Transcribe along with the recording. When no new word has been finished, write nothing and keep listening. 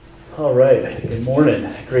All right, good morning.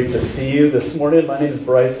 Great to see you this morning. My name is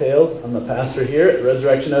Bryce Hales. I'm the pastor here at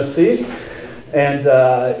Resurrection OC. And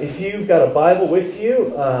if you've got a Bible with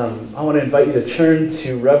you, I want to invite you to turn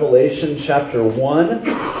to Revelation chapter 1.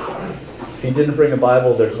 If you didn't bring a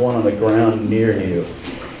Bible, there's one on the ground near you.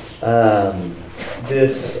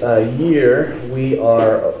 This year, we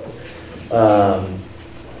are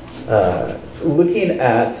looking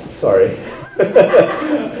at,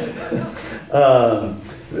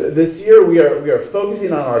 this year we are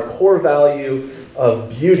focusing on our core value of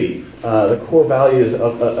beauty, the core values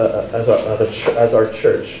of our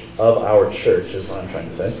church is what I'm trying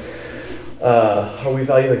to say. We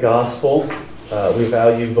value the gospel, we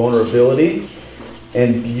value vulnerability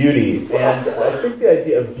and beauty, and I think the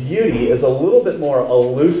idea of beauty is a little bit more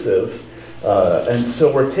elusive, and so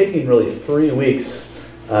we're taking really 3 weeks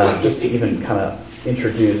just to even kind of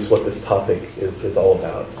introduce what this topic is all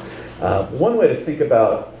about. One way to think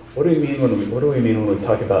about what do we mean when we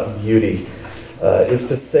talk about beauty is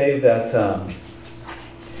to say that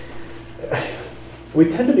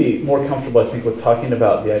we tend to be more comfortable, I think, with talking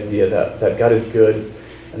about the idea that God is good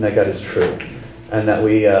and that God is true, and that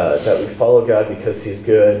we follow God because He's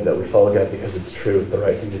good, that we follow God because it's true, it's the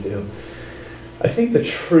right thing to do. I think the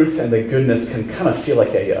truth and the goodness can kind of feel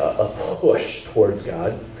like a push towards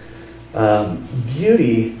God.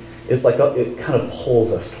 Beauty is like it kind of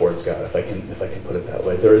pulls us towards God, if I can put it that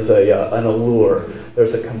way. There is an allure,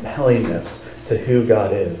 there's a compellingness to who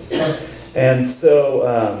God is. And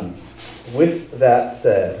so, with that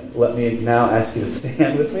said, let me now ask you to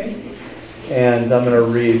stand with me, and I'm going to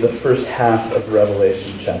read the first half of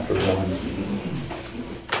Revelation chapter 1.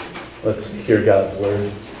 Let's hear God's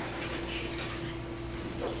word.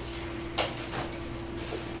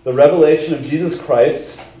 The revelation of Jesus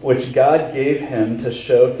Christ, which God gave him to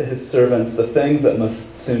show to his servants the things that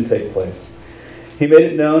must soon take place. He made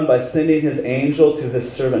it known by sending his angel to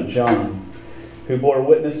his servant John, who bore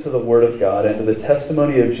witness to the word of God and to the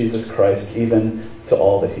testimony of Jesus Christ, even to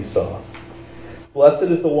all that he saw. Blessed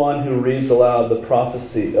is the one who reads aloud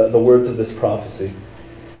the words of this prophecy,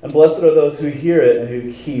 and blessed are those who hear it and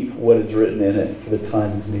who keep what is written in it, for the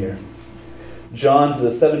time is near. John, to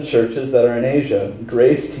the 7 churches that are in Asia,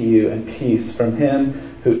 grace to you and peace from him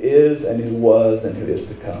who is and who was and who is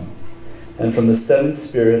to come, and from the 7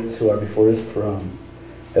 spirits who are before his throne,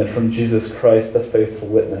 and from Jesus Christ, the faithful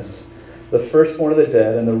witness, the firstborn of the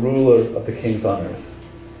dead and the ruler of the kings on earth.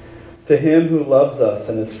 To him who loves us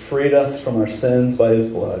and has freed us from our sins by his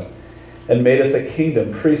blood, and made us a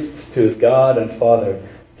kingdom, priests to his God and Father,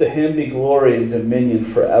 to him be glory and dominion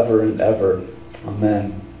forever and ever.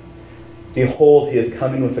 Amen. Behold, he is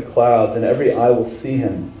coming with the clouds, and every eye will see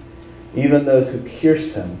him, even those who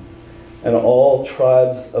pierced him, and all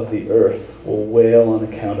tribes of the earth will wail on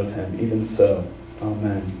account of him. Even so,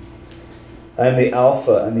 Amen. I am the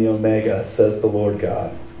Alpha and the Omega, says the Lord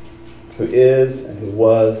God, who is and who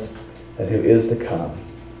was and who is to come,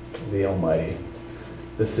 the Almighty.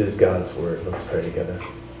 This is God's word. Let's pray together.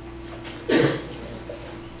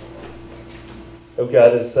 Oh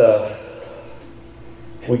God, as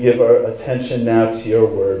we give our attention now to your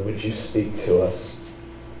word, would you speak to us?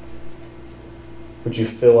 Would you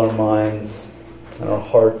fill our minds and our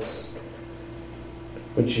hearts?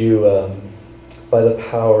 Would you, by the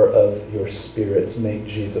power of your Spirit, make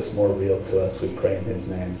Jesus more real to us? We pray in his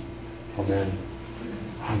name. Amen.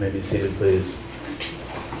 You may be seated, please.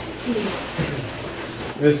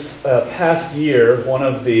 This past year, one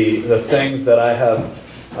of the things that I have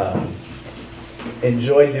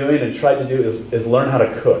enjoyed doing and tried to do is learn how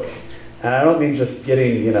to cook. And I don't mean just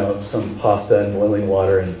getting, some pasta and boiling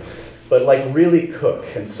water, but like really cook.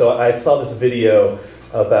 And so I saw this video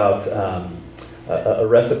about a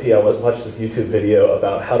recipe. I watched this YouTube video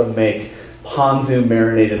about how to make ponzu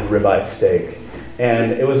marinated ribeye steak.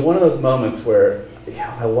 And it was one of those moments where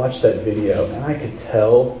I watched that video and I could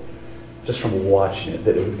tell just from watching it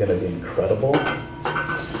that it was going to be incredible.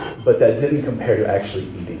 But that didn't compare to actually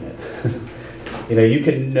eating it. You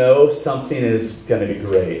can know something is going to be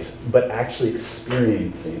great, but actually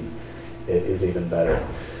experiencing it is even better.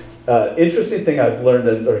 Interesting thing I've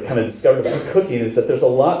learned or kind of discovered about cooking is that there's a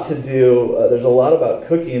lot to do. There's a lot about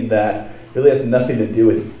cooking that really has nothing to do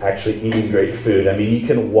with actually eating great food. I mean, you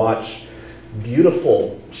can watch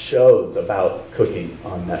beautiful shows about cooking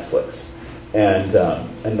on Netflix and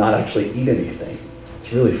not actually eat anything.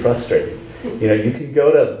 It's really frustrating. You can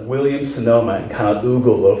go to Williams-Sonoma and kind of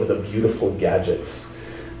oogle over the beautiful gadgets.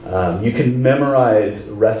 You can memorize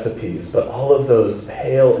recipes, but all of those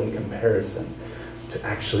pale in comparison to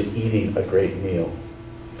actually eating a great meal.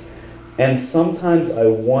 And sometimes I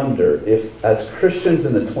wonder if, as Christians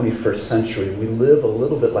in the 21st century, we live a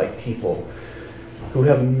little bit like people who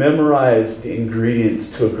have memorized the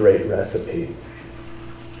ingredients to a great recipe,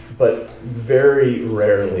 but very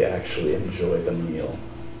rarely actually enjoy the meal.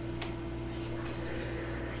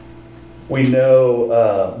 We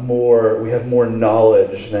know we have more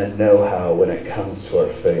knowledge than know-how when it comes to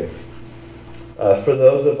our faith. For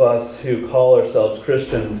those of us who call ourselves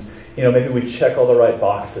Christians, maybe we check all the right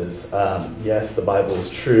boxes. Yes, the Bible is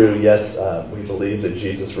true. Yes, we believe that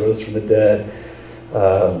Jesus rose from the dead.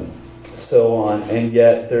 So on. And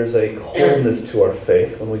yet there's a coldness to our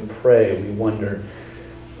faith. When we pray, we wonder,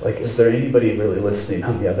 is there anybody really listening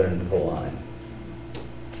on the other end of the line?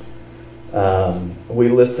 We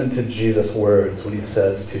listen to Jesus' words when he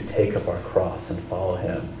says to take up our cross and follow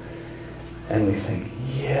him. And we think,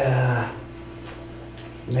 yeah,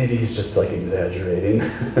 maybe he's just exaggerating.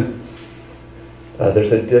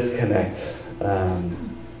 There's a disconnect.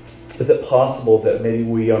 Is it possible that maybe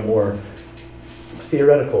we are more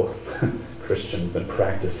theoretical Christians than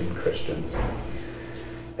practicing Christians?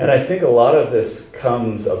 And I think a lot of this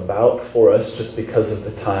comes about for us just because of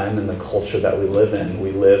the time and the culture that we live in.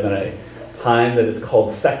 We live in a time that is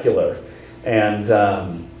called secular. And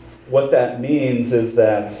what that means is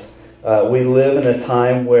that we live in a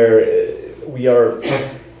time where we are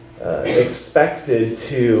expected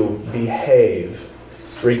to behave,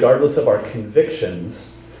 regardless of our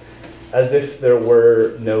convictions, as if there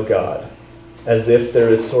were no God, as if there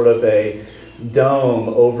is sort of a dome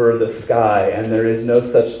over the sky and there is no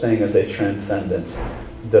such thing as a transcendent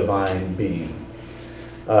divine being.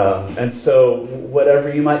 And so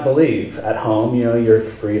whatever you might believe at home, you're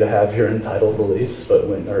free to have your entitled beliefs,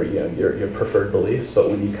 your preferred beliefs, but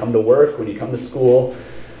when you come to work, when you come to school,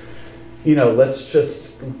 let's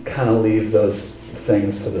just kind of leave those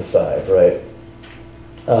things to the side, right?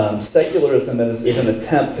 Secularism is an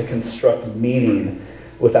attempt to construct meaning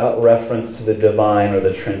without reference to the divine or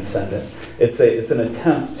the transcendent. It's an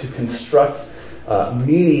attempt to construct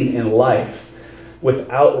meaning in life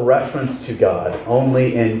without reference to God,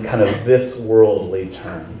 only in kind of this worldly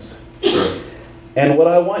terms. And what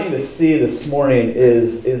I want you to see this morning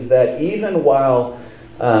is that even while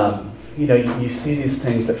you see these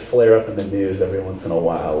things that flare up in the news every once in a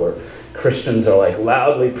while, where Christians are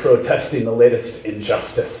loudly protesting the latest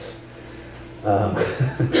injustice of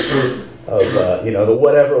the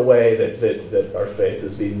whatever way that our faith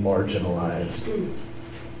is being marginalized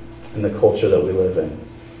in the culture that we live in.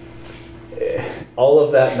 All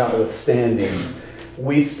of that notwithstanding,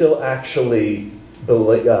 we still actually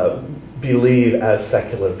believe as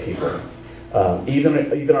secular people.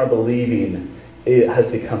 Even our believing, it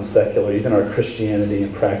has become secular. Even our Christianity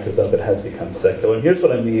and practice of it has become secular. And here's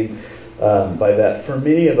what I mean by that. For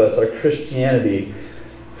many of us, our Christianity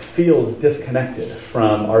feels disconnected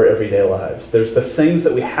from our everyday lives. There's the things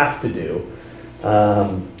that we have to do,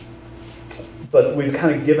 but we've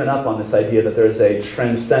kind of given up on this idea that there's a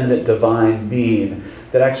transcendent divine being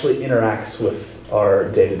that actually interacts with our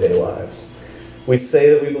day-to-day lives. We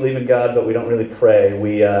say that we believe in God, but we don't really pray.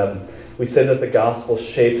 We say that the gospel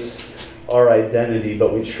shapes our identity,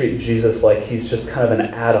 but we treat Jesus like he's just kind of an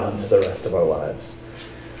add-on to the rest of our lives.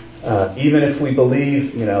 Even if we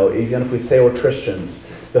believe, even if we say we're Christians,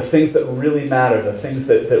 the things that really matter, the things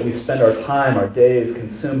that we spend our time, our days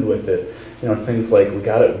consumed with it, things like we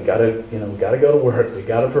gotta go to work, we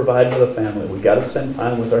gotta provide for the family, we gotta spend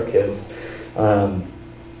time with our kids.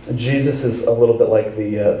 Jesus is a little bit like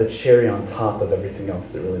the cherry on top of everything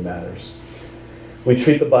else that really matters. We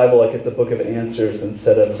treat the Bible like it's a book of answers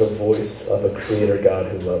instead of the voice of a creator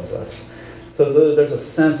God who loves us. So there's a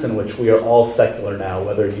sense in which we are all secular now,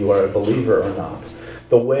 whether you are a believer or not.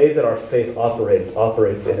 The way that our faith operates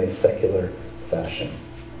in a secular fashion.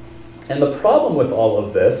 And the problem with all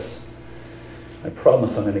of this, I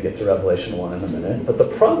promise I'm going to get to Revelation 1 in a minute, but the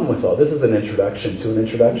problem with all this is an introduction to an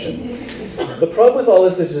introduction. The problem with all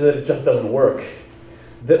this is that it just doesn't work.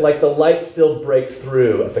 That the light still breaks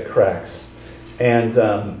through at the cracks. And,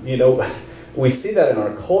 we see that in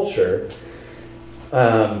our culture,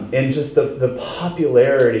 in just the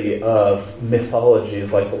popularity of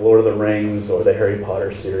mythologies like the Lord of the Rings or the Harry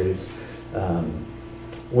Potter series.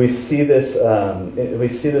 We see this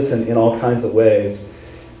in all kinds of ways.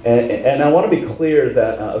 And I want to be clear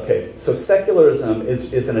that, so secularism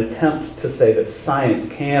is an attempt to say that science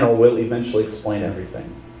can or will eventually explain everything.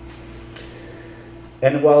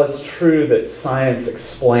 And while it's true that science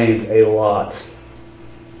explains a lot,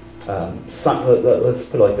 let's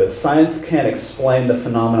put it like this. Science can't explain the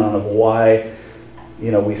phenomenon of why,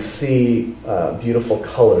 we see beautiful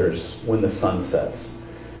colors when the sun sets.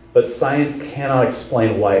 but science cannot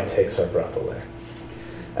explain why it takes our breath away.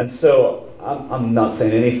 And so I'm not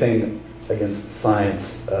saying anything against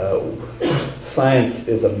science. Science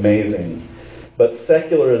is amazing, but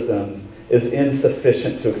secularism is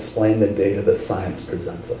insufficient to explain the data that science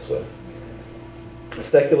presents us with.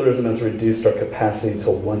 Secularism has reduced our capacity to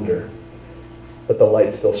wonder, but the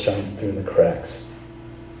light still shines through in the cracks.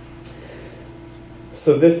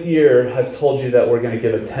 So this year, I've told you that we're going to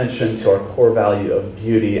give attention to our core value of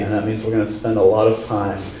beauty, and that means we're going to spend a lot of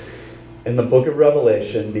time in the book of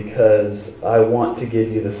Revelation because I want to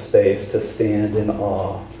give you the space to stand in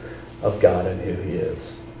awe of God and who He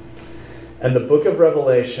is. And the book of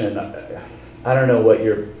Revelation, I don't know what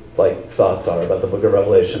your thoughts are about the book of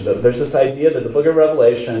Revelation, but there's this idea that the book of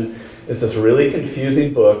Revelation is this really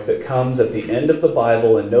confusing book that comes at the end of the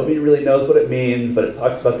Bible and nobody really knows what it means, but it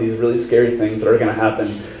talks about these really scary things that are going to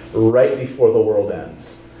happen right before the world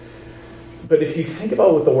ends. But if you think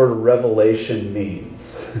about what the word revelation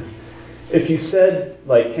means, if you said,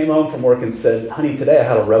 came home from work and said, honey, today I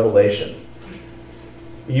had a revelation,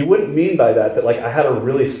 you wouldn't mean by that I had a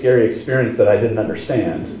really scary experience that I didn't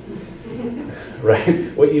understand.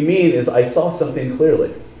 Right? What you mean is I saw something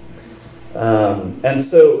clearly. And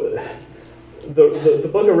so the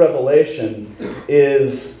book of Revelation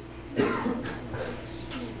is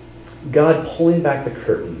God pulling back the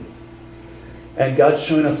curtain and God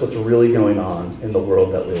showing us what's really going on in the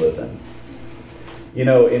world that we live in. You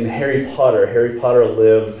know, in Harry Potter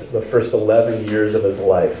lived the first 11 years of his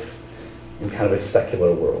life in kind of a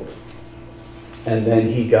secular world. And then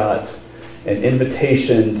he got an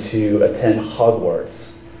invitation to attend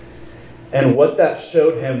Hogwarts. And what that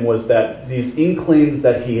showed him was that these inklings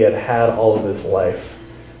that he had had all of his life,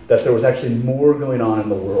 that there was actually more going on in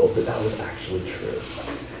the world, that was actually true.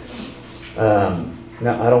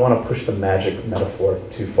 Now, I don't want to push the magic metaphor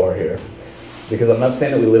too far here, because I'm not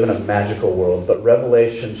saying that we live in a magical world, but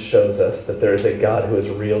Revelation shows us that there is a God who is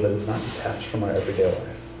real, that is not detached from our everyday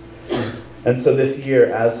life. And so this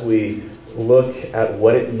year, as we look at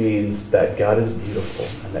what it means that God is beautiful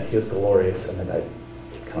and that He is glorious and that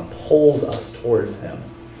kind of pulls us towards Him,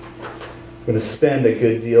 we're going to spend a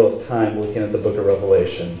good deal of time looking at the book of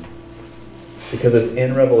Revelation, because it's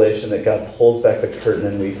in Revelation that God pulls back the curtain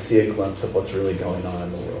and we see a glimpse of what's really going on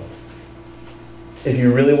in the world. If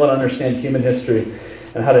you really want to understand human history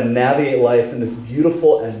and how to navigate life in this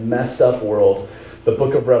beautiful and messed up world, the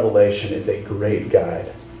book of Revelation is a great guide.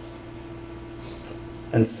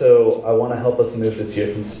 And so I want to help us move this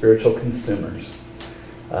year from spiritual consumers,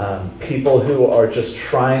 people who are just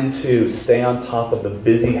trying to stay on top of the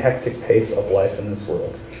busy, hectic pace of life in this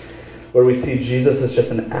world, where we see Jesus as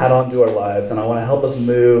just an add-on to our lives. And I want to help us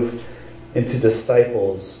move into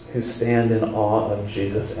disciples who stand in awe of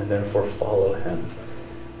Jesus and therefore follow Him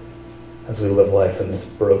as we live life in this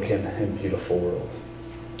broken and beautiful world.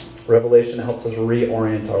 Revelation helps us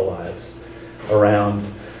reorient our lives around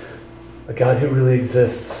a God who really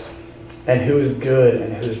exists and who is good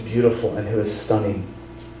and who is beautiful and who is stunning.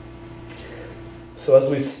 So as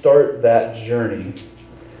we start that journey,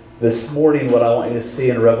 this morning what I want you to see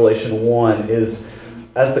in Revelation 1 is,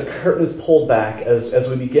 as the curtain is pulled back, as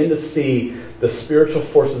we begin to see the spiritual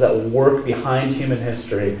forces at work behind human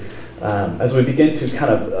history, as we begin to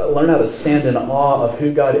kind of learn how to stand in awe of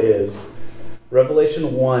who God is,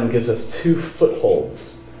 Revelation 1 gives us two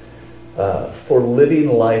footholds for living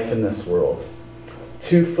life in this world.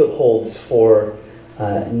 Two footholds for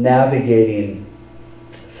navigating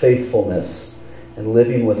faithfulness and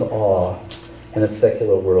living with awe in a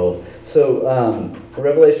secular world. So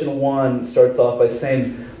Revelation 1 starts off by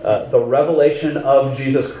saying the revelation of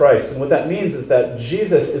Jesus Christ. And what that means is that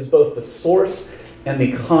Jesus is both the source and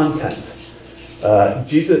the content.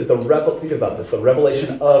 Think about this, the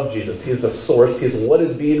revelation of Jesus. He is the source. He is what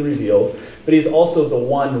is being revealed, but He's also the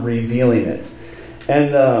one revealing it.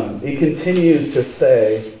 And He continues to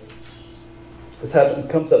say,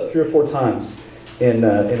 comes up 3 or 4 times in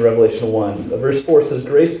Revelation 1. Verse 4 says,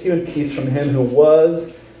 "Grace to you and peace from Him who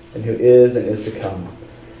was and who is to come."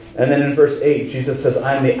 And then in verse 8, Jesus says,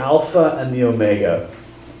 "I am the Alpha and the Omega."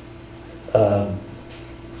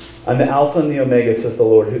 "I'm the Alpha and the Omega," says the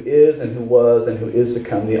Lord, "who is and who was and who is to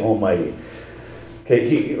come, the Almighty."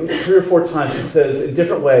 Okay, 3 or 4 times He says in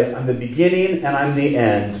different ways, "I'm the beginning and I'm the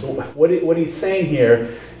end." So what He's saying here,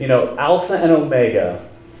 Alpha and Omega.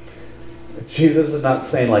 Jesus is not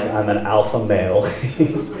saying I'm an alpha male.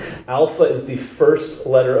 Alpha is the first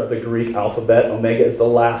letter of the Greek alphabet. Omega is the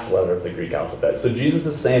last letter of the Greek alphabet. So Jesus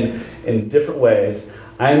is saying in different ways,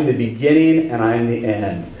 I am the beginning and I am the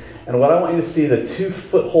end. And what I want you to see, the two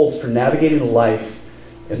footholds for navigating life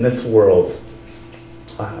in this world,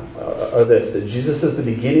 are this, that Jesus is the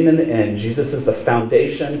beginning and the end. Jesus is the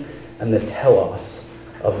foundation and the telos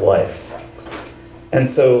of life. And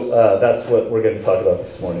so that's what we're going to talk about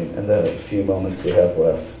this morning in the few moments we have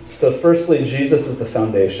left. So firstly, Jesus is the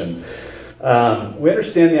foundation. We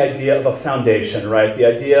understand the idea of a foundation, right? The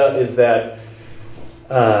idea is that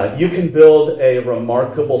you can build a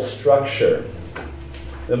remarkable structure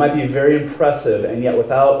that might be very impressive, and yet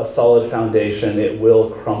without a solid foundation, it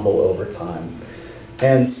will crumble over time.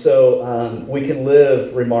 And so we can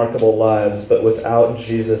live remarkable lives, but without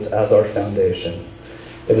Jesus as our foundation,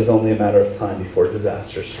 it is only a matter of time before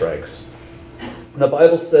disaster strikes. And the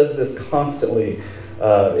Bible says this constantly.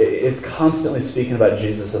 It's constantly speaking about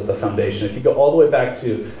Jesus as the foundation. If you go all the way back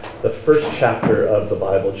to the first chapter of the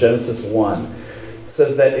Bible, Genesis 1,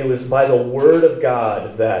 says that it was by the word of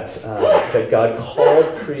God that God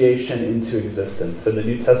called creation into existence. And the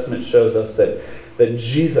New Testament shows us that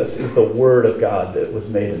Jesus is the word of God that was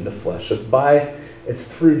made into flesh. It's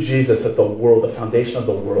through Jesus that the foundation of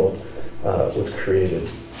the world was created.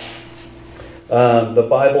 The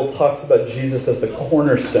Bible talks about Jesus as the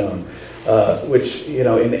cornerstone, which,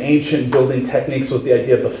 in ancient building techniques was the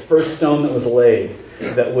idea of the first stone that was laid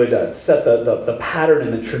that would set the pattern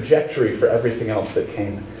and the trajectory for everything else that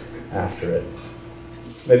came after it.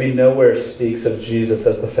 Maybe nowhere speaks of Jesus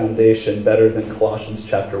as the foundation better than Colossians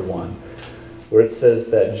chapter 1, where it says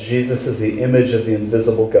that Jesus is the image of the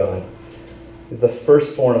invisible God. He's the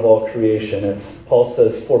firstborn of all creation. Paul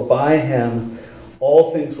says, "For by him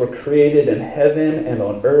all things were created in heaven and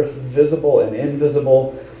on earth, visible and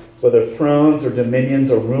invisible, whether thrones or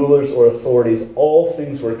dominions or rulers or authorities, all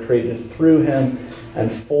things were created through him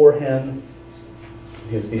and for him.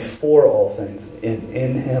 He is before all things, and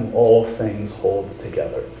in him all things hold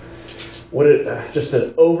together." Just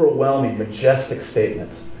an overwhelming, majestic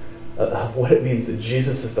statement of what it means that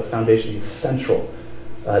Jesus is the foundation. He's central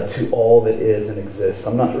to all that is and exists.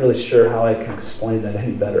 I'm not really sure how I can explain that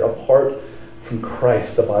any better. Apart from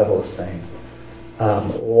Christ, the Bible is saying,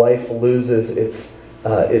 life loses its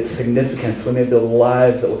significance. We may build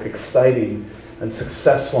lives that look exciting and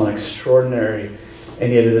successful and extraordinary,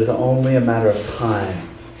 and yet it is only a matter of time.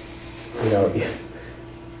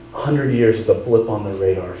 100 years is a blip on the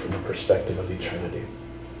radar from the perspective of eternity.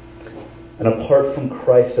 And apart from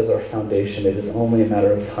Christ as our foundation, it is only a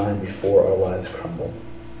matter of time before our lives crumble.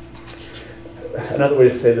 Another way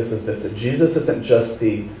to say this is this, that Jesus isn't just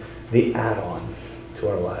the add-on to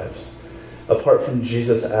our lives. Apart from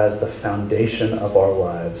Jesus as the foundation of our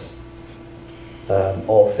lives,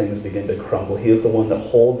 all things begin to crumble. He is the one that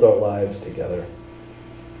holds our lives together.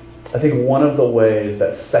 I think one of the ways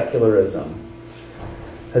that secularism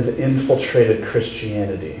has infiltrated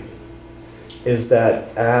Christianity is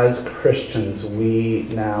that as Christians, we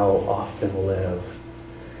now often live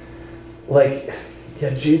like,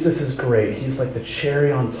 yeah, Jesus is great. He's like the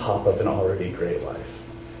cherry on top of an already great life.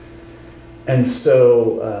 And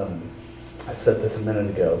so, I said this a minute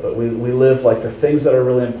ago, but we live like the things that are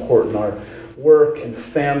really important are work and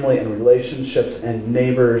family and relationships and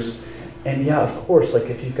neighbors. And yeah, of course, like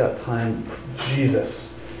if you've got time,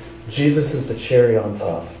 Jesus is the cherry on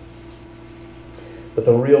top. But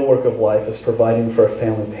the real work of life is providing for our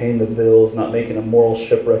family, paying the bills, not making a moral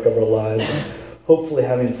shipwreck of our lives, and hopefully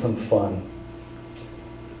having some fun.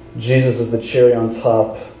 Jesus is the cherry on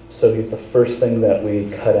top, so he's the first thing that we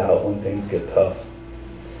cut out when things get tough.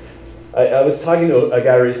 I was talking to a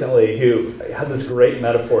guy recently who had this great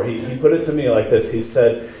metaphor. He put it to me like this. He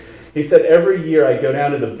said, every year I go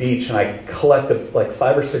down to the beach and I collect like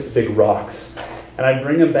 5 or 6 big rocks. And I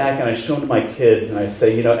bring them back and I show them to my kids. And I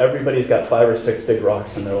say, everybody's got 5 or 6 big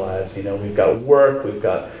rocks in their lives. We've got work, we've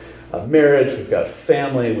got marriage, we've got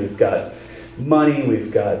family, we've got money,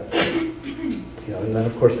 we've got, and then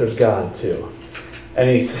of course there's God too. And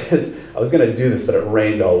he says, I was going to do this, but it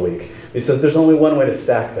rained all week. He says, there's only one way to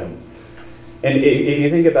stack them. And if you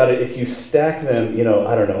think about it, if you stack them,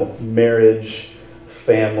 marriage,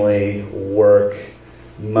 family, work,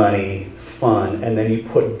 money, fun, and then you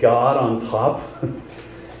put God on top,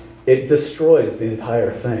 it destroys the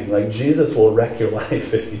entire thing. Like, Jesus will wreck your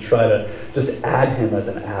life if you try to just add him as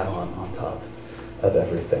an add-on on top of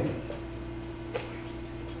everything.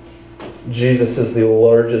 Jesus is the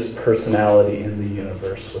largest personality in the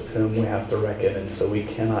universe with whom we have to reckon, and so we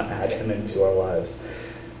cannot add him into our lives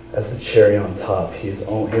as the cherry on top. He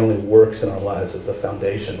only works in our lives as the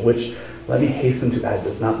foundation, which, let me hasten to add,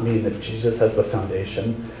 does not mean that Jesus as the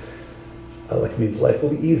foundation means life will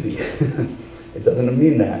be easy. It doesn't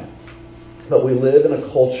mean that. But we live in a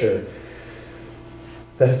culture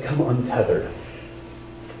that has come untethered.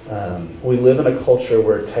 We live in a culture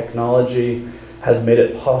where technology has made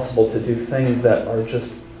it possible to do things that are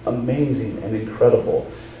just amazing and incredible.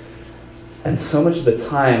 And so much of the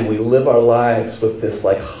time we live our lives with this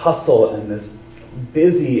like hustle and this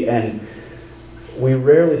busy, and we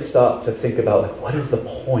rarely stop to think about like, what is the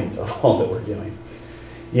point of all that we're doing?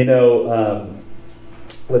 You know,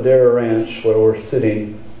 Ladera Ranch, where we're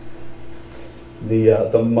sitting,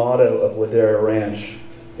 the motto of Ladera Ranch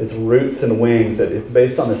is roots and wings. It's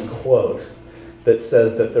based on this quote that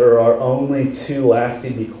says that there are only two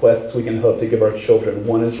lasting bequests we can hope to give our children.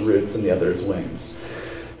 One is roots and the other is wings.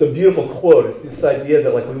 It's a beautiful quote. It's this idea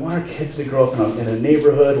that like we want our kids to grow up in a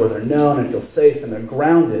neighborhood where they're known and feel safe and they're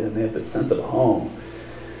grounded and they have this sense of home.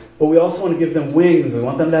 But we also want to give them wings. We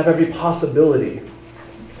want them to have every possibility.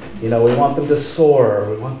 You know, we want them to soar.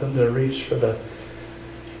 We want them to reach for the...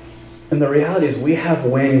 And the reality is we have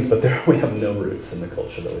wings, but we have no roots in the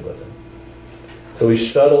culture that we live in. So we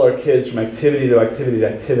shuttle our kids from activity to activity to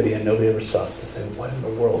activity, and nobody ever stops to say, what in the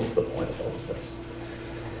world is the point of all of this?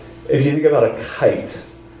 If you think about a kite,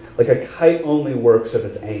 like a kite only works if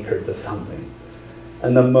it's anchored to something.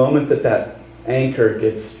 And the moment that anchor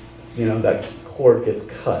gets, that cord gets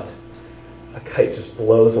cut, a kite just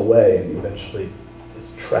blows away and eventually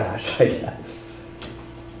is trash, I guess.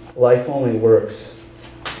 Life only works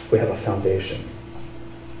if we have a foundation.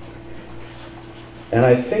 And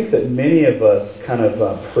I think that many of us kind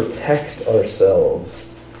of protect ourselves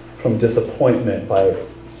from disappointment by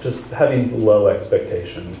just having low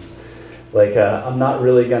expectations. Like, I'm not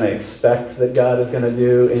really going to expect that God is going to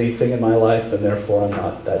do anything in my life, and therefore I'm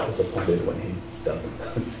not that disappointed when he doesn't.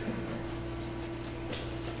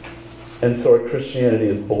 And so our Christianity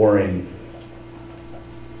is boring.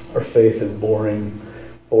 Our faith is boring.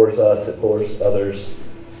 It bores us, it bores others.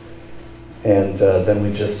 And then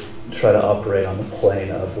we just try to operate on the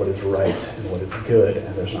plane of what is right and what is good,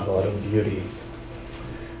 and there's not a lot of beauty.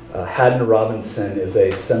 Haddon Robinson is he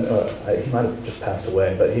might have just passed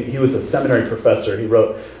away, but he was a seminary professor. He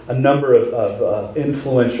wrote a number of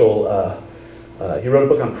influential, he wrote a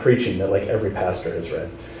book on preaching that like every pastor has read.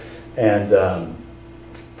 And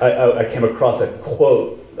I came across a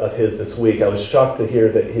quote of his this week. I was shocked to hear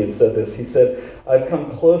that he had said this. He said, "I've come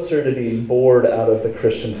closer to being bored out of the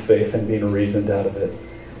Christian faith than being reasoned out of it.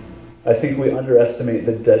 I think we underestimate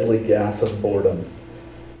the deadly gas of boredom.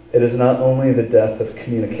 It is not only the death of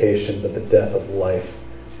communication, but the death of life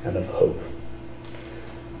and of hope."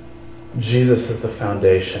 Jesus is the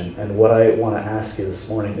foundation. And what I want to ask you this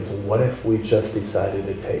morning is, what if we just decided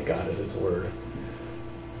to take God at his word?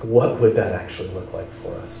 What would that actually look like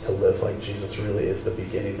for us, to live like Jesus really is the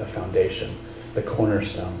beginning, the foundation, the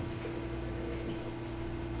cornerstone?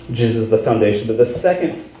 Jesus is the foundation. But the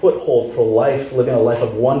second foothold for life, living a life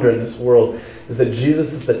of wonder in this world, is that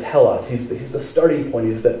Jesus is the telos. He's the starting point.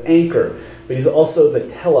 He's the anchor. But he's also the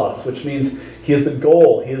telos, which means he is the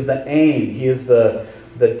goal. He is the aim. He is the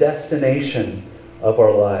destination of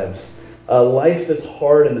our lives. Life is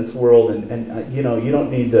hard in this world, and you don't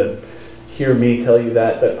need to hear me tell you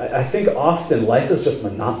that, but I think often life is just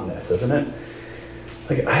monotonous, isn't it?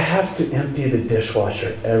 Like, I have to empty the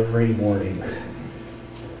dishwasher every morning,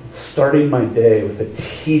 starting my day with a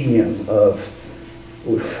tedium of,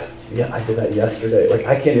 I did that yesterday. Like,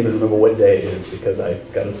 I can't even remember what day it is because I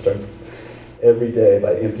got to start every day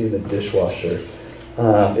by emptying the dishwasher.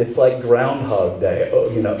 It's like Groundhog Day,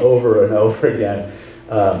 over and over again.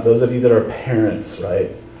 Those of you that are parents, right,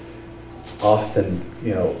 often,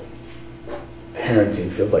 parenting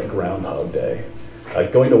feels like Groundhog Day.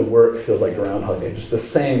 Going to work feels like Groundhog Day. Just the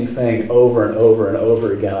same thing over and over and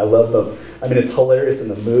over again. I love them. I mean, it's hilarious in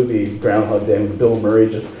the movie Groundhog Day when Bill Murray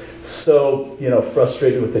just so,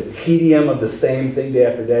 frustrated with the tedium of the same thing day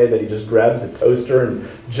after day that he just grabs the toaster and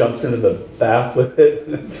jumps into the bath with it.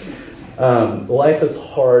 Life is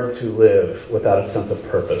hard to live without a sense of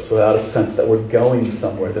purpose, without a sense that we're going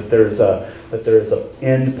somewhere, that there is an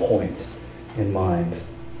end point in mind.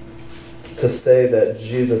 To say that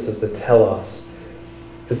Jesus is the telos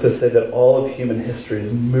is to say that all of human history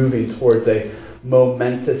is moving towards a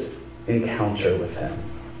momentous encounter with him.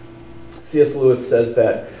 C.S. Lewis says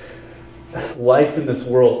that life in this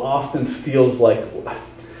world often feels like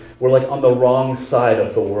we're like on the wrong side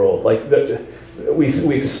of the world. Like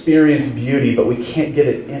we experience beauty, but we can't get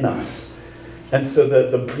it in us. And so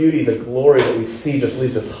the beauty, the glory that we see just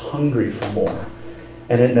leaves us hungry for more.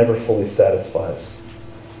 And it never fully satisfies.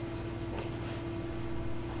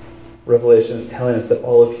 Revelation is telling us that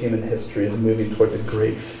all of human history is moving towards a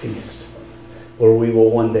great feast where we will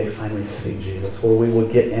one day finally see Jesus, where we will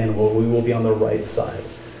get in, where we will be on the right side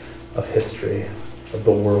of history, of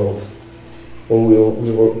the world,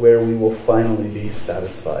 where we will finally be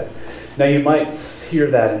satisfied. Now you might hear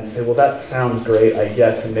that and say, well, that sounds great, I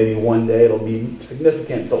guess, and maybe one day it'll be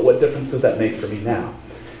significant, but what difference does that make for me now?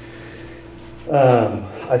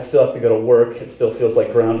 I still have to go to work. It still feels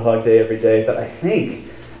like Groundhog Day every day, but I think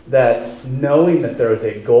that knowing that there is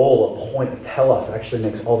a goal, a point, a telos actually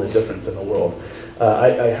makes all the difference in the world.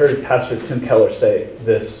 I heard Pastor Tim Keller say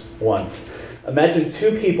this once. Imagine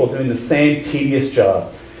two people doing the same tedious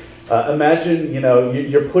job. Imagine,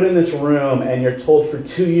 you're put in this room and you're told for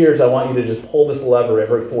 2 years, I want you to just pull this lever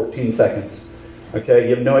every 14 seconds. Okay?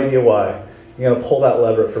 You have no idea why. You're going to pull that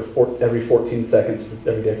lever every 14 seconds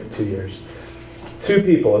every day for 2 years. Two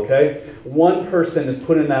people, okay? One person is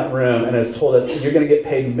put in that room and is told that you're going to get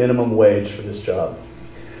paid minimum wage for this job.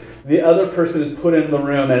 The other person is put in the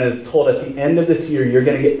room and is told at the end of this year, you're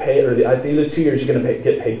going to get paid, or at the end of 2 years, you're going to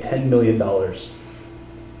get paid $10 million.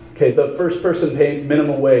 Okay, the first person paid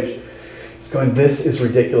minimum wage is going, this is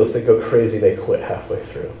ridiculous. They go crazy. They quit halfway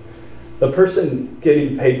through. The person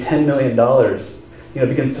getting paid $10 million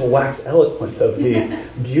begins to wax eloquent of the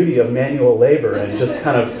beauty of manual labor and just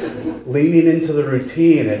kind of leaning into the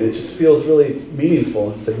routine, and it just feels really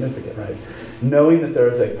meaningful and significant, right? Knowing that there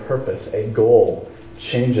is a purpose, a goal,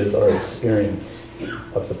 changes our experience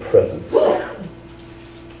of the present.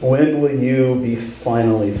 When will you be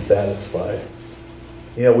finally satisfied?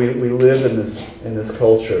 We live in this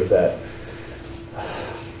culture that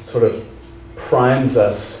sort of primes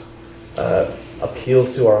us,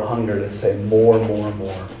 appeals to our hunger to say more, more,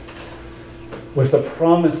 more. With the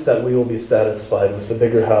promise that we will be satisfied with the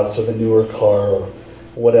bigger house or the newer car or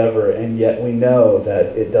whatever, and yet we know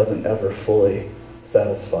that it doesn't ever fully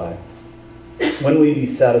satisfy. When will you be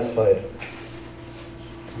satisfied?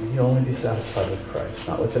 You'll only be satisfied with Christ,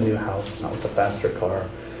 not with a new house, not with a faster car,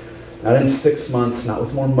 not in 6 months, not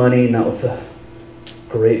with more money, not with a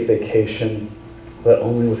great vacation, but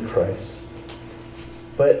only with Christ.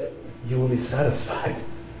 But you will be satisfied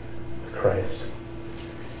with Christ.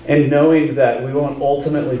 And knowing that we won't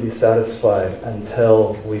ultimately be satisfied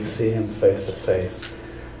until we see Him face to face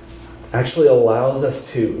actually allows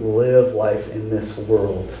us to live life in this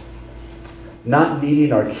world, not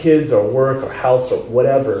needing our kids or work or house or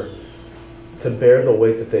whatever to bear the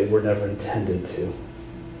weight that they were never intended to.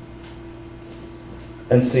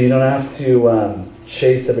 And so you don't have to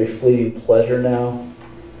chase every fleeting pleasure now.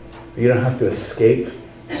 You don't have to escape.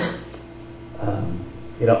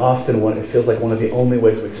 Often it feels like one of the only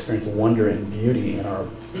ways we experience wonder and beauty in our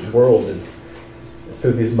world is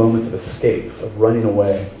through these moments of escape, of running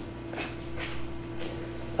away.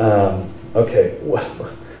 Okay,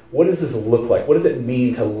 what does this look like? What does it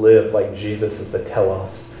mean to live like Jesus is the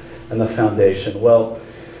telos and the foundation? Well,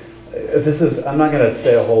 I'm not going to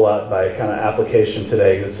say a whole lot by kind of application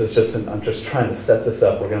today. I'm just trying to set this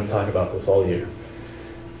up. We're going to talk about this all year.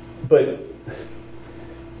 But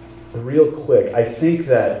real quick, I think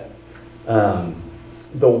that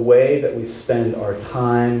the way that we spend our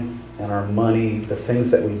time and our money, the things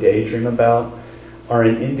that we daydream about, are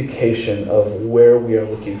an indication of where we are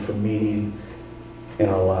looking for meaning in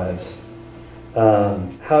our lives.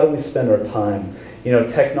 How do we spend our time?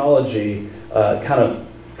 Technology kind of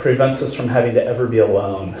prevents us from having to ever be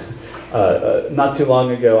alone. Not too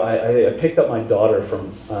long ago, I picked up my daughter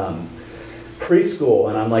from preschool,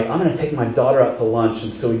 and I'm like, I'm going to take my daughter out to lunch.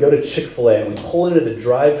 And so we go to Chick-fil-A, and we pull into the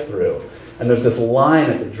drive-thru, and there's this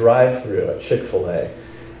line at the drive-thru at Chick-fil-A.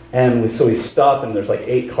 And so we stop, and there's like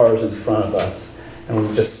 8 cars in front of us. And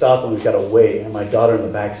we just stop, and we've got to wait. And my daughter in the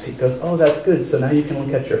back seat goes, oh, that's good, so now you can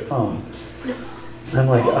look at your phone. And I'm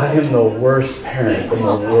like, I am the worst parent in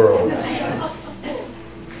the world.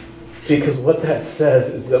 Because what that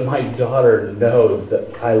says is that my daughter knows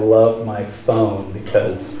that I love my phone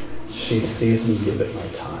because she sees me give it my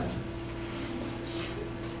time.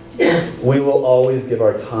 We will always give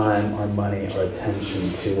our time, our money, our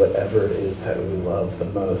attention to whatever it is that we love the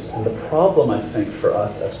most. And the problem, I think, for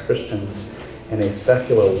us as Christians in a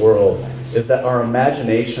secular world is that our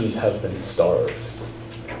imaginations have been starved.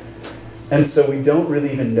 And so we don't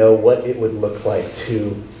really even know what it would look like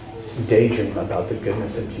to daydream about the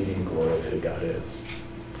goodness and beauty and glory of who God is.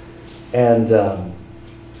 And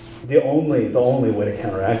the only way to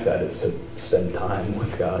counteract that is to spend time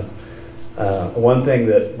with God. One thing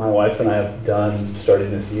that my wife and I have done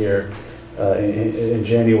starting this year in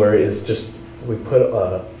January is just we put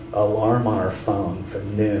an alarm on our phone for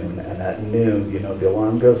noon, and at noon, the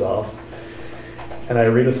alarm goes off, and I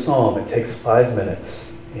read a psalm. It takes 5 minutes.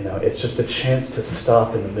 It's just a chance to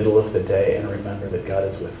stop in the middle of the day and remember that God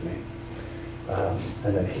is with me,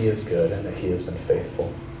 and that He is good, and that He has been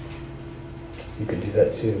faithful. You could do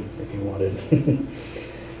that too if you wanted.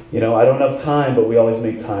 I don't have time, but we always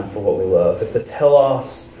make time for what we love. If the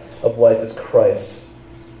telos of life is Christ,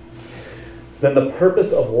 then the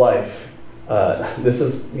purpose of life, this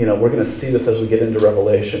is, we're going to see this as we get into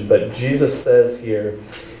Revelation, but Jesus says here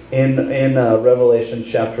in Revelation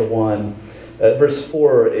chapter 1, verse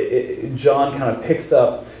 4, John kind of picks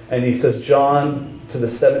up and he says, John to the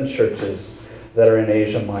 7 churches that are in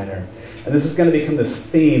Asia Minor. And this is going to become this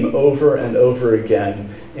theme over and over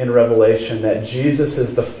again in Revelation, that Jesus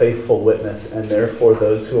is the faithful witness, and therefore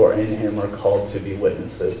those who are in him are called to be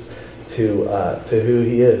witnesses to who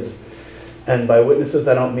he is. And by witnesses,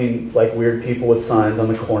 I don't mean like weird people with signs on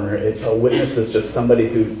the corner. A witness is just somebody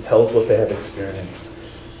who tells what they have experienced.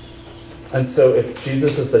 And so if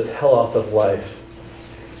Jesus is the telos of life,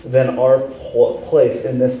 then our place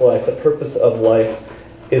in this life, the purpose of life,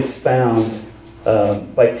 is found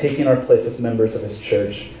by taking our place as members of his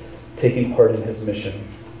church, taking part in his mission.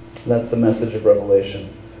 That's the message of Revelation.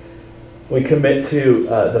 We commit to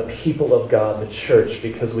the people of God, the church,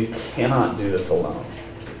 because we cannot do this alone.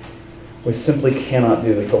 We simply cannot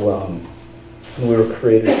do this alone. And we were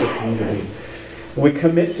created for community. We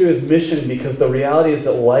commit to his mission because the reality is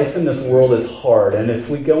that life in this world is hard. And if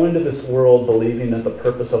we go into this world believing that the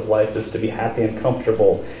purpose of life is to be happy and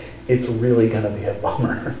comfortable, it's really going to be a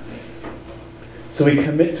bummer. So we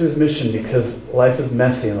commit to his mission because life is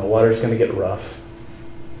messy and the water's going to get rough.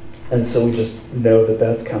 And so we just know that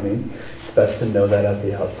that's coming. It's best to know that at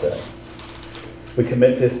the outset. We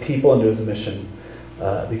commit to his people and to his mission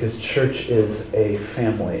because church is a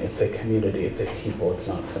family. It's a community. It's a people. It's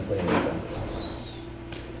not simply an event.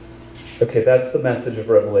 Okay, that's the message of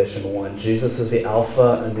Revelation 1. Jesus is the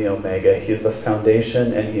Alpha and the Omega. He is the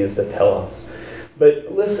foundation and he is the telos.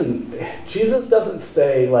 But listen, Jesus doesn't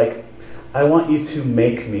say, like, I want you to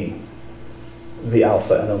make me the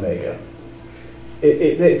Alpha and Omega.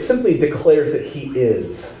 It simply declares that he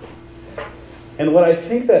is. And what I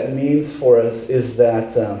think that means for us is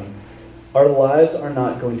that our lives are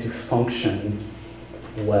not going to function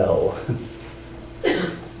well.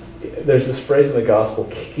 There's this phrase in the gospel,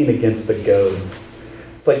 kicking against the goads.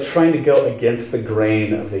 It's like trying to go against the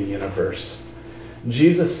grain of the universe.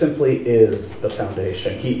 Jesus simply is the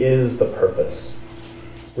foundation. He is the purpose.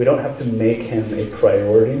 We don't have to make him a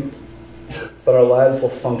priority, but our lives will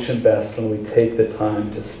function best when we take the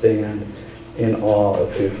time to stand in awe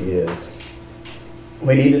of who he is.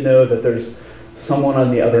 We need to know that there's someone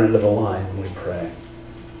on the other end of the line when we pray.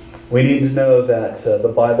 We need to know that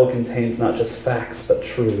the Bible contains not just facts, but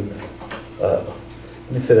truths. Let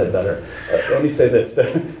me say that better. Let me say this.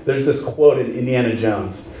 There's this quote in Indiana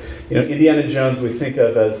Jones. Indiana Jones we think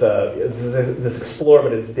of as this explorer,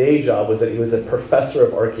 but his day job was that he was a professor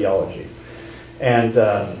of archaeology. And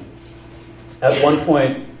at one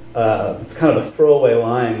point, it's kind of a throwaway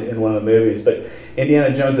line in one of the movies, but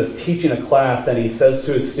Indiana Jones is teaching a class, and he says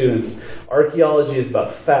to his students, archaeology is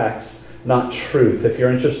about facts, not truth. If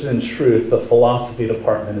you're interested in truth, the philosophy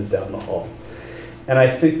department is down the hall. And I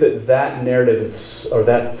think that narrative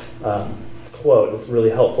that quote is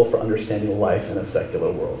really helpful for understanding life in a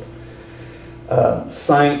secular world.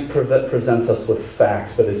 Science presents us with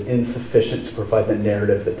facts, but is insufficient to provide the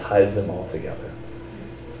narrative that ties them all together.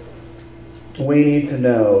 We need to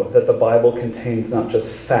know that the Bible contains not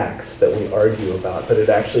just facts that we argue about, but it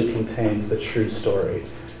actually contains the true story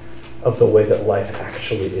of the way that life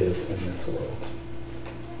actually is in this world.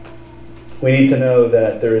 We need to know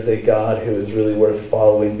that there is a God who is really worth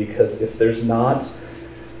following, because if there's not,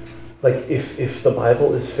 if the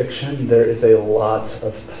Bible is fiction, there is a lot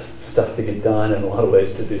of stuff to get done and a lot of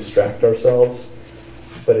ways to distract ourselves,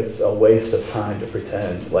 but it's a waste of time to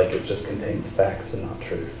pretend like it just contains facts and not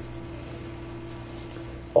truth.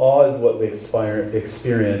 Awe is what we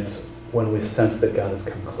experience when we sense that God has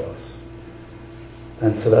come close.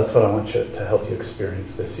 And so that's what I want to help you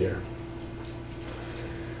experience this year.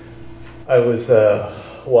 I was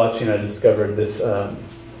watching, I discovered this, I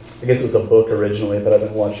guess it was a book originally, but I've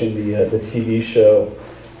been watching the TV show,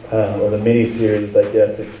 or the miniseries, I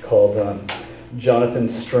guess. It's called Jonathan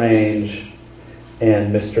Strange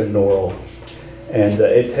and Mr. Norrell. And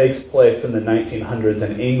it takes place in the 1900s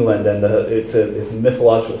in England, and it's a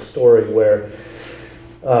mythological story where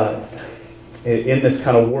in this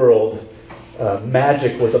kind of world,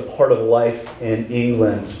 magic was a part of life in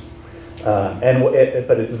England,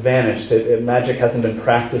 but it's vanished. Magic hasn't been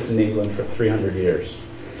practiced in England for 300 years.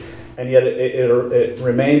 And yet it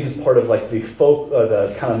remains as part of like the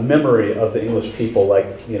the kind of memory of the English people,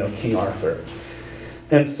 like King Arthur.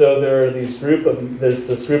 And so there's this group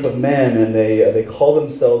of men, and they call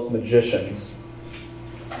themselves magicians.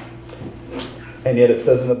 And yet it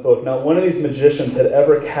says in the book, not one of these magicians had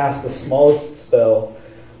ever cast the smallest spell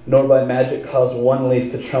nor by magic caused one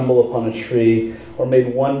leaf to tremble upon a tree, or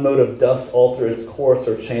made one mote of dust alter its course,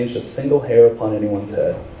 or changed a single hair upon anyone's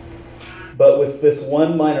head. But with this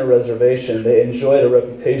one minor reservation, they enjoyed a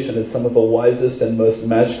reputation as some of the wisest and most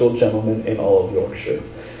magical gentlemen in all of Yorkshire.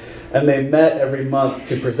 And they met every month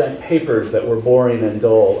to present papers that were boring and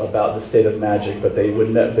dull about the state of magic, but they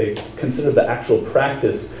considered the actual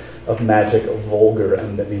practice of magic vulgar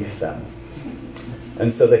and beneath them.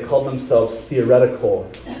 And so they called themselves theoretical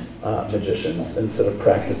magicians instead of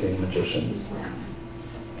practicing magicians.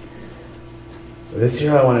 This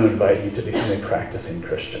year I want to invite you to become a practicing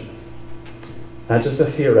Christian. Not just a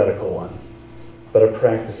theoretical one, but a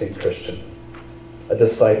practicing Christian, a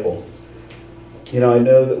disciple. You know, I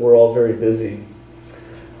know that we're all very busy,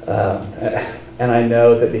 and I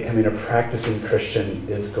know that becoming a practicing Christian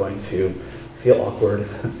is going to feel awkward.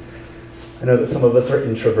 I know that some of us are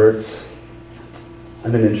introverts.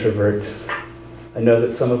 I'm an introvert. I know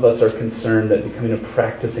that some of us are concerned that becoming a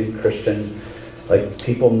practicing Christian, like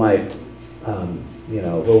people might,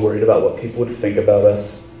 we're worried about what people would think about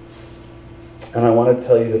us. And I want to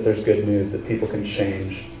tell you that there's good news, that people can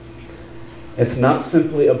change. It's not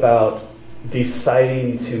simply about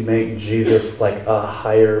deciding to make Jesus like a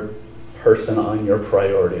higher person on your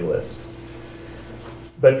priority list.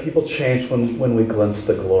 But people change when we glimpse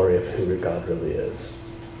the glory of who God really is.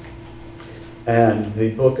 And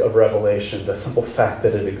the book of Revelation, the simple fact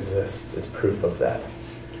that it exists, is proof of that.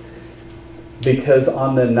 Because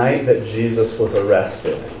on the night that Jesus was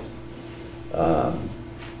arrested,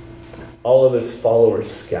 all of his followers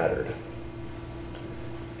scattered.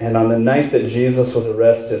 And on the night that Jesus was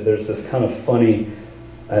arrested, there's this kind of funny,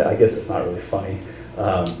 I guess it's not really funny,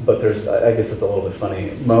 but I guess it's a little bit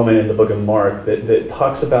funny, moment in the book of Mark that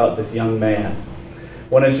talks about this young man.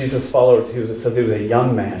 One of Jesus' followers, it says he was a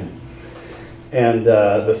young man. And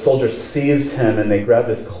the soldiers seized him and they grabbed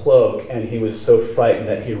his cloak, and he was so frightened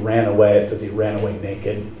that he ran away. It says he ran away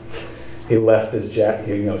naked. He left his jacket,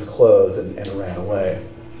 his clothes, and ran away.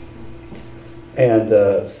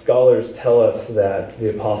 And scholars tell us that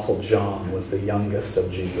the Apostle John was the youngest of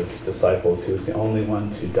Jesus' disciples. He was the only one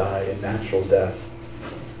to die a natural death.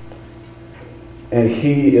 And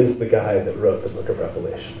he is the guy that wrote the book of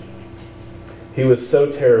Revelation. He was so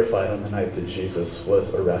terrified on the night that Jesus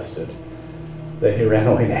was arrested that he ran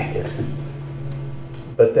away naked.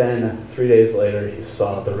 But then, 3 days later, he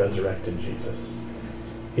saw the resurrected Jesus.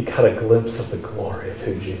 He caught a glimpse of the glory of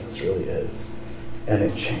who Jesus really is, and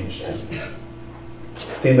it changed him.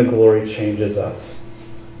 Seeing the glory changes us.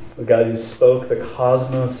 The God who spoke the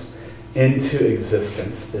cosmos into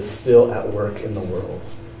existence is still at work in the world.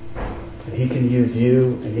 And he can use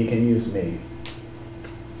you, and he can use me.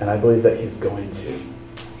 And I believe that he's going to.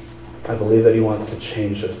 I believe that he wants to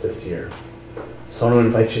change us this year. So I want to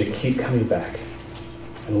invite you to keep coming back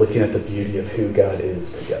and looking at the beauty of who God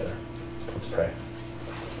is together. Let's pray.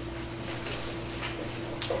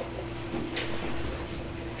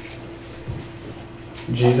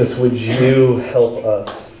 Jesus, would you help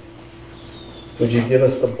us? Would you give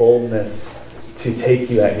us the boldness to take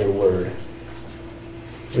you at your word?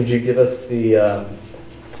 Would you give us the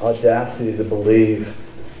audacity to believe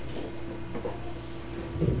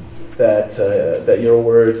that your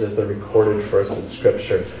words, as they're recorded for us in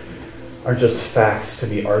Scripture, are just facts to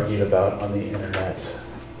be argued about on the internet?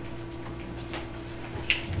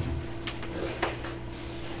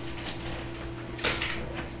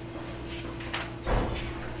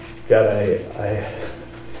 God, I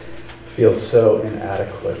feel so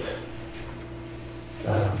inadequate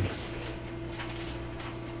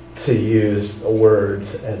to use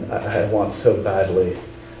words, and I want so badly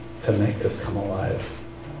to make this come alive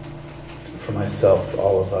for myself, for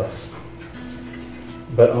all of us.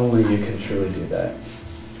 But only you can truly do that.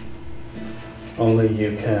 Only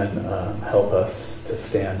you can help us to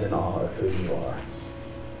stand in awe of who you are.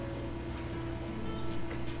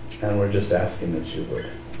 And we're just asking that you would.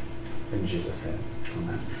 In Jesus' name,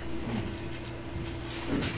 amen.